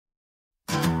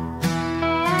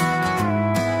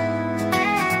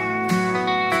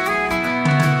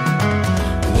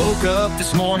woke up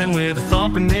this morning with a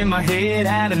thumping in my head.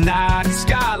 Had a night in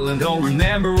Scotland, don't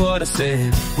remember what I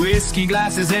said. Whiskey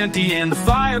glasses empty and the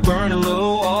fire burning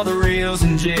low. All the rails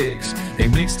and jigs, they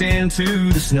mixed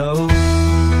into the snow.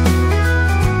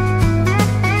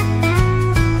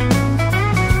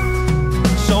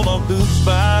 Saw my boots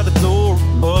by the door,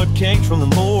 mud cakes from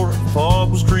the moor.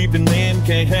 Fog was creeping in,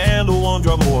 can't handle one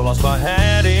drop more. Lost my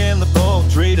hat in the fog,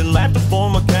 trading laughter for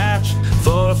my couch.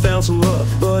 Thought I found some luck,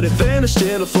 but it vanished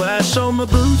in a flash. Saw my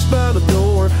boots by the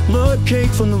door, mud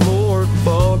caked from the moor.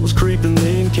 Fog was creeping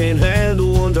in, can't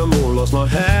handle one drop more. Lost my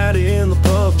hat in the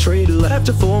pub, traded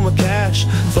laughter for my cash.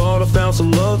 Thought I found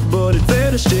some luck, but it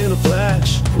vanished in a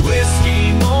flash.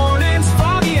 Whiskey mornings,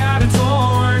 foggy eyed and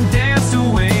torn, danced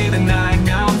away the night,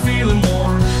 now I'm feeling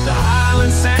warm. The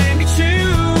Highlands sang a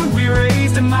tune, we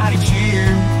raised a mighty cheer.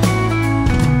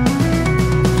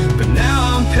 But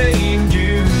now I'm paying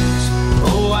dues,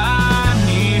 oh I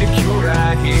need a cure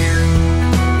right here.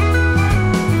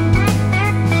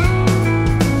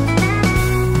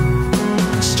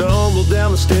 Stumbled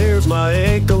down the stairs, my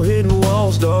echo hitting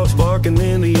walls. Dogs barking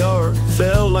in the yard,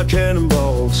 felt like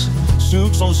cannonballs.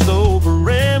 Soups on the stove, a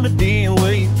remedy and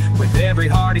wait. With every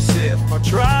hearty sip, I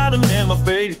try to mend my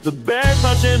fate. The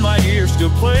bagpipes in my ears still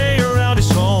play around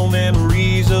his home.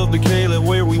 Memories of the Caleb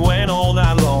where we went all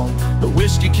night long. The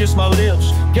whiskey kissed my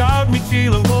lips, got me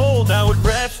feeling cold. Now it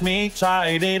wraps me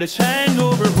tight in its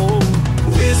hangover hold.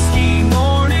 whiskey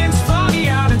mornings, foggy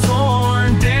eyed and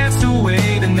torn, danced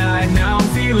away the night, now I'm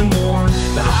feeling warm.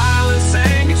 The Highlands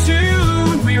sang a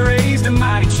tune, we raised a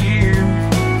mighty cheer.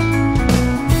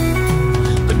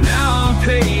 But now I'm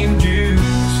paying dues,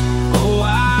 oh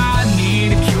I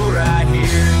need a cure right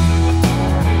here.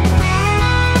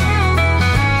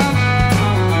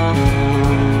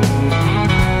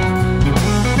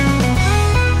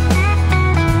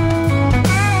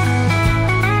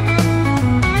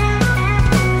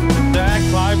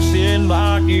 Bagpipes in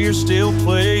my ears still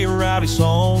play a rowdy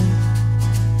song.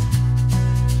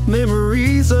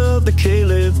 Memories of the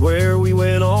Caleb where we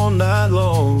went all night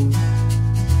long.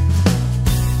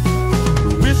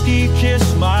 The whiskey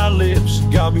kissed my lips,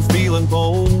 got me feeling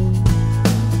bold.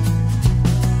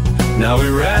 Now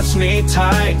it wraps me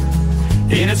tight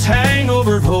in its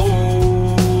hangover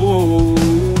hold.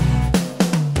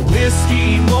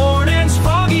 Whiskey mornings,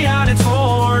 foggy eyed and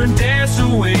torn, danced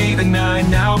away the night,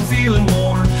 now I'm feeling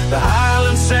warm. The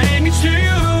Highlands sang a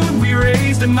tune, we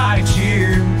raised a mighty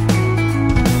cheer.